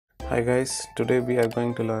Hi guys, today we are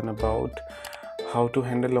going to learn about how to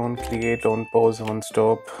handle on create, on pause, on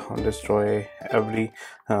stop, on destroy every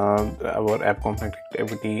our app complex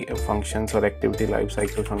activity functions or activity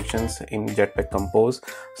lifecycle functions in jetpack-compose.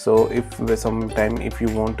 So if you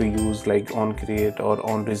want to use like on create or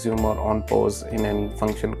on resume or on pause in any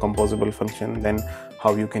function, composable function, then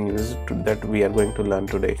how you can use it, that we are going to learn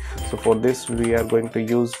today. So for this we are going to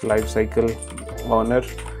use lifecycle owner.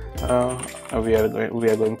 We are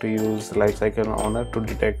going to use lifecycle owner to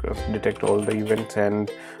detect all the events,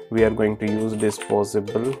 and we are going to use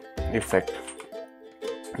disposable effect.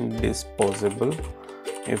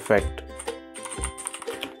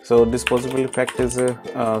 So disposable effect is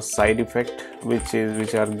a side effect which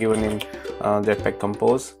are given in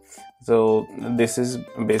jetpack-compose. So this is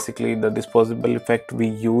basically the disposable effect we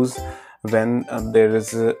use when there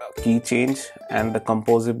is a key change and the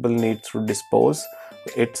composable needs to dispose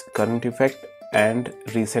its current effect and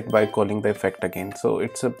reset by calling the effect again. So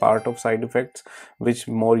it's a part of side effects, which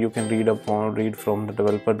more you can read from the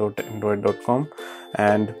developer.android.com,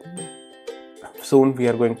 and soon we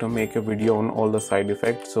are going to make a video on all the side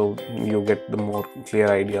effects, so you get the more clear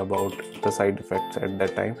idea about the side effects at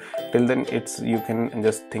that time. Till then, you can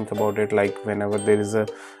just think about it like whenever there is a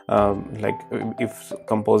if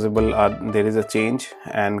composable there is a change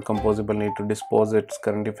and composable need to dispose its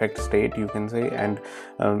current effect state, you can say, and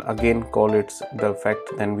again call it the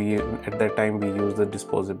effect, then at that time we use the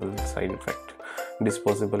disposable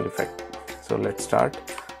effect. So let's start.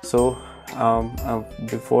 So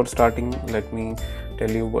before starting, let me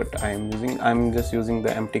tell you what I am using. I'm just using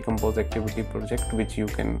the empty compose activity project, which you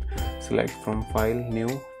can select from file, new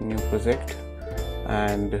project,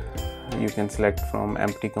 and you can select from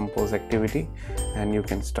empty compose activity and you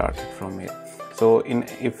can start it from here. So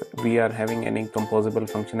if we are having any composable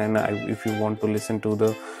function, and if you want to listen to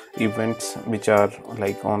the events which are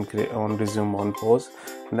like on resume, on pause,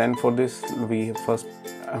 then for this we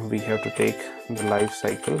have to take the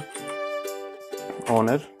lifecycle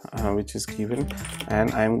owner which is given,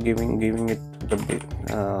 and I'm giving it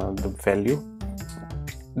the value,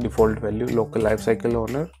 default value, local lifecycle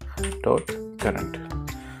owner dot current.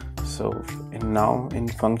 So now in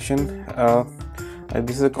function,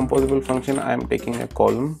 this is a composable function. I am taking a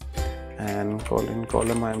column, and in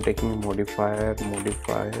column I am taking a modifier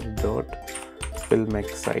dot fill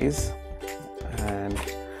max size, and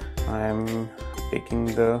I am taking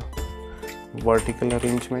the vertical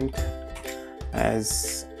arrangement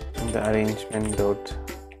as the arrangement dot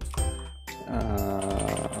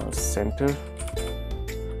center,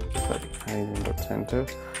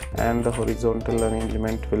 and the horizontal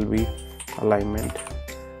arrangement will be alignment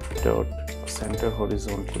dot center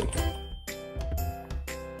horizontally.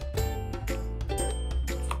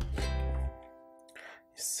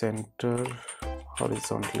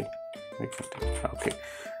 We can take. Okay,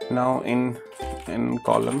 now in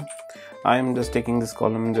column, I am just taking this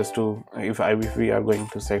column just to, if we are going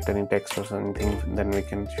to set any text or something, then we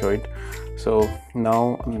can show it. So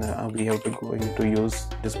now we have to use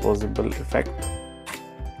disposable effect.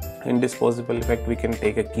 In disposable effect, we can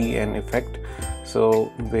take a key and effect.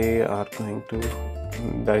 So we are going to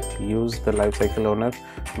directly use the lifecycle owner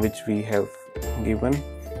which we have given,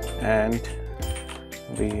 and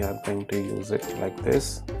we are going to use it like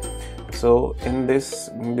this. So in this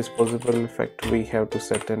disposable effect, we have to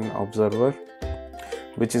set an observer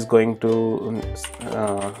which is going to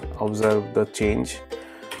observe the change,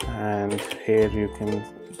 and here you can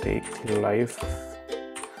take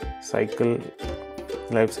lifecycle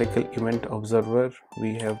event observer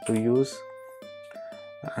we have to use,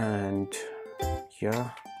 and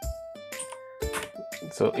yeah,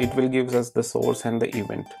 so it will give us the source and the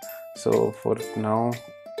event. So for now,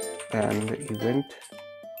 and the event,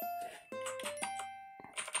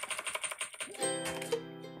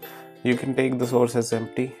 you can take the source as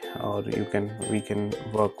empty, or we can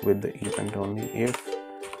work with the event only. If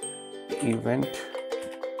event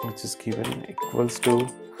which is given equals to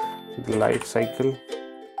the lifecycle,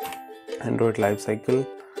 Android lifecycle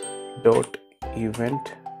dot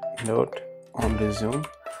event dot on resume,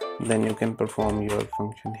 then you can perform your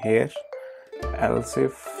function here. Else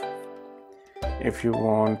if you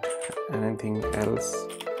want anything else,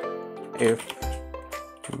 if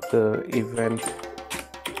the event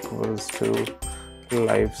equals to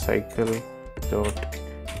lifecycle dot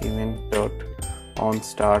event dot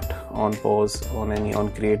onStart, onPause, on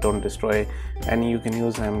create, on destroy, and you can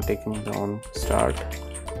use. I am taking the onStart.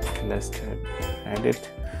 Let's add it.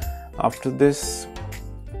 After this,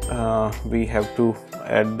 we have to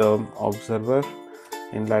add the observer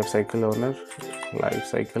in lifecycle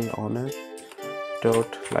owner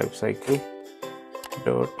dot lifecycle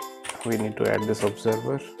dot we need to add this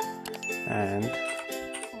observer, and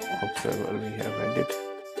observer we have added.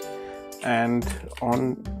 And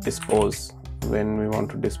on dispose, when we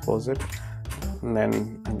want to dispose it,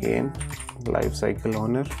 then again lifecycle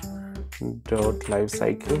owner dot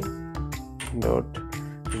lifecycle dot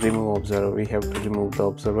remove observer. We have to remove the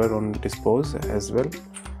observer on dispose as well.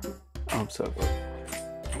 Observer.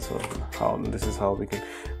 So this is how we can.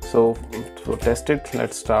 So to test it,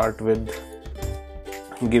 let's start with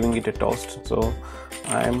giving it a toast. So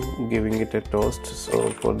I am giving it a toast. So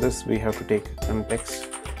for this we have to take context,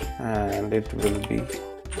 and it will be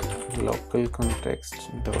local context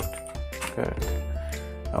dot current.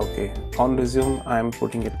 Okay, on resume I am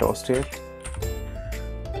putting a toast here.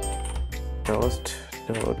 Toast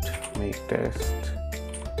dot make text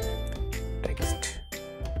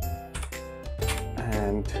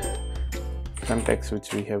and context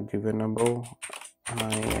which we have given above.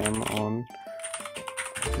 I am on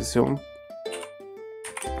resume,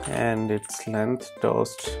 and its length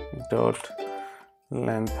toast dot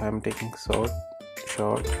length I am taking short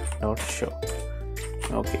dot show.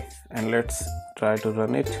 Okay, and let's try to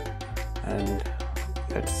run it and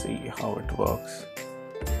let's see how it works.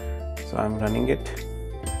 So I'm running it.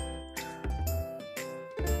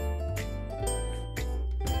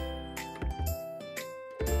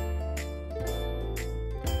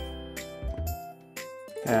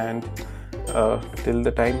 And till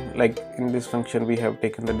the time, like in this function we have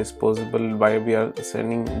taken the disposable, why we are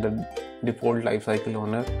sending the default lifecycle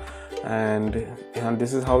owner, and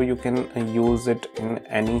this is how you can use it in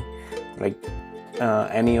any, like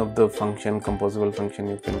any of the function, composable function.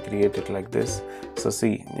 You can create it like this. So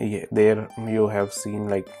see, there you have seen,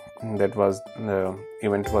 like that was the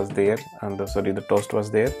event was there, and the toast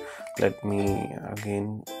was there. Let me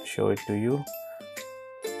again show it to you.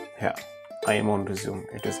 Yeah, I am on resume,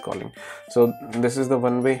 it is calling. So this is the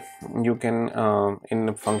one way you can in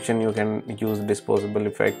a function you can use disposable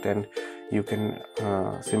effect, and you can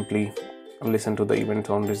simply listen to the events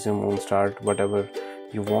on resume, on start, whatever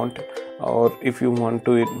you want. Or if you want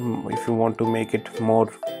to make it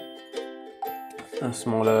more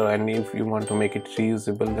smaller, and if you want to make it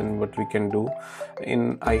reusable, then what we can do,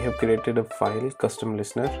 I have created a file, custom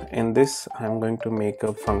listener. In this I am going to make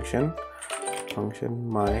a function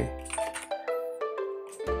my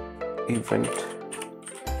event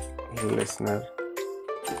listener.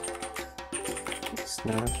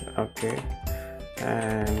 Okay,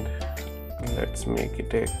 and let's make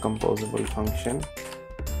it a composable function.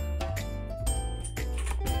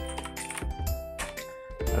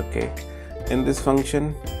 Okay, in this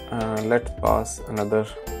function let's pass another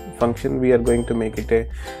function. We are going to make it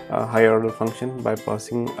a higher order function by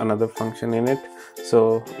passing another function in it.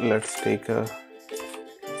 So let's take a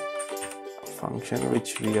function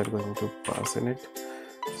which we are going to pass in it.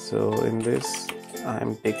 So in this I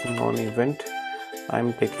am taking on event. I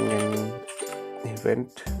am taking an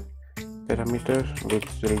event parameter which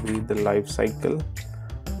will be the lifecycle,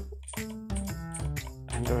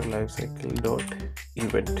 Android lifecycle dot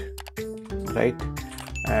event, right?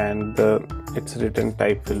 And its return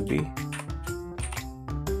type will be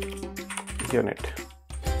unit.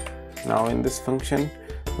 Now in this function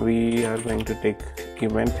we are going to take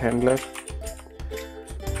event handler,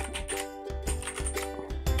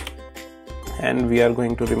 and we are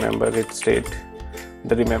going to remember its state.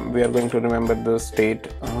 We are going to remember the state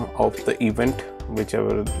of the event,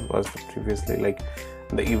 whichever was previously, like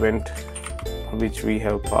the event which we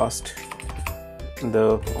have passed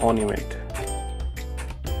the on event,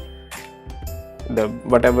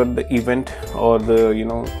 whatever the event, or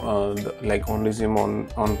like on resume,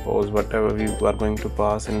 on pause, whatever we are going to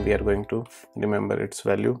pass, and we are going to remember its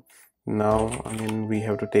value. Now again we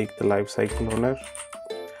have to take the lifecycle owner,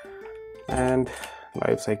 and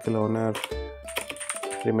lifecycle owner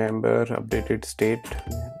remember updated state.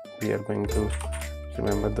 We are going to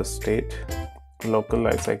remember the state, local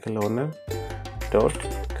lifecycle owner dot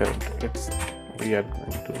current. This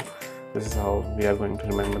is how we are going to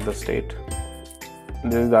remember the state.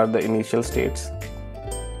 These are the initial states.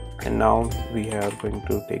 And now we are going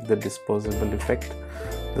to take the disposable effect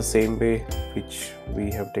the same way which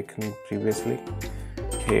we have taken previously.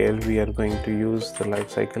 Here we are going to use the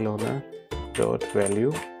lifecycle owner dot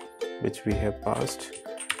value which we have passed,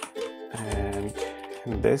 and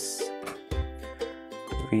in this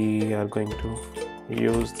we are going to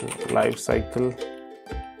use the lifecycle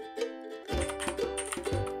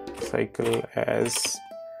as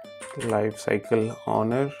lifecycle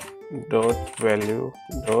owner dot value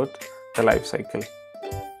dot the lifecycle,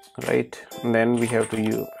 right? And then we have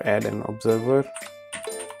to add an observer.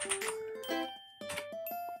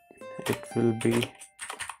 It will be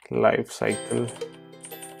lifecycle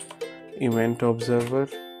event observer,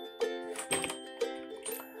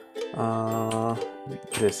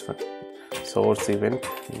 this one, source event,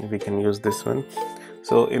 we can use this one.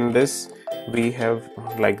 So in this we have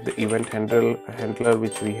like the event handler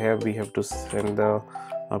which we have to send the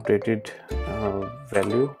updated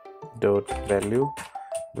value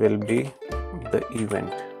will be the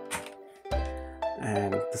event,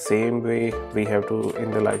 and the same way we have to,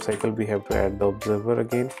 in the lifecycle we have to add the observer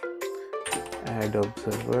again, add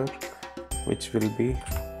observer which will be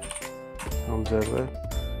observer,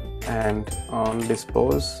 and on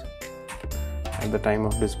dispose, at the time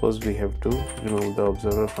of dispose we have to remove the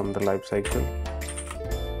observer from the lifecycle.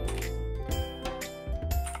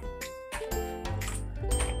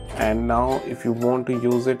 And now if you want to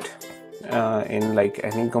use it in like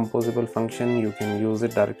any composable function, you can use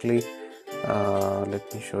it directly.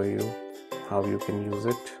 Let me show you how you can use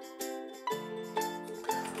it.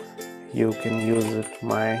 You can use it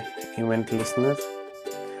my event listener,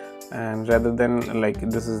 and rather than like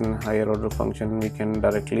this is in higher order function, we can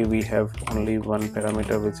directly, we have only one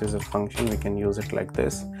parameter which is a function, we can use it like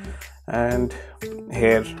this. And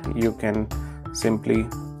here you can simply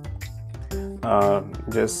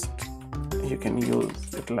just you can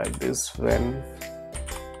use it like this when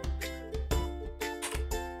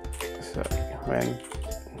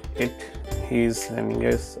he is sending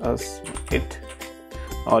us it,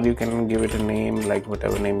 or you can give it a name like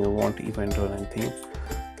whatever name you want, event or anything,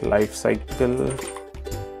 lifecycle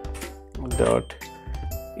dot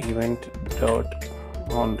event dot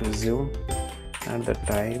onResume, and the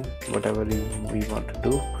time whatever we want to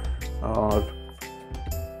do, or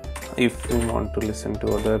if we want to listen to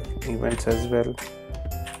other events as well,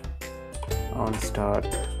 onStart,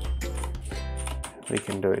 we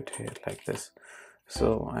can do it here like this.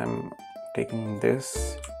 So I'm taking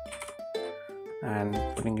this and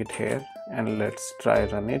putting it here, and let's try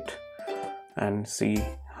run it and see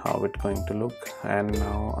how it's going to look. And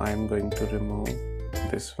now I'm going to remove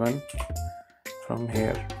this one from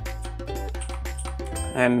here,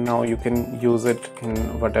 and now you can use it in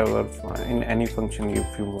whatever, in any function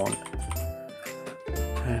if you want.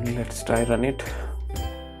 And let's try run it.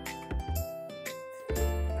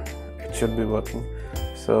 It should be working.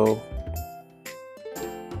 So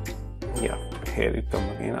yeah, here it come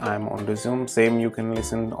again. I'm on resume. Same, you can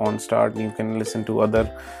listen on start, you can listen to other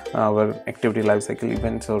our activity lifecycle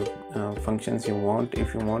events or functions you want,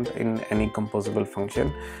 if you want, in any composable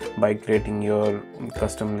function by creating your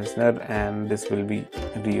custom listener, and this will be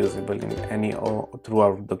reusable in any or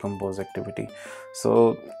throughout the compose activity.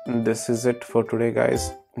 So this is it for today,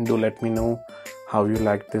 guys. Do let me know how you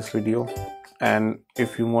like this video, and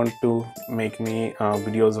if you want to make me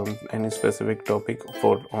videos on any specific topic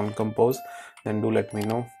on compose, then do let me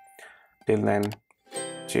know. Till then,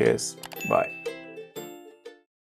 cheers, bye.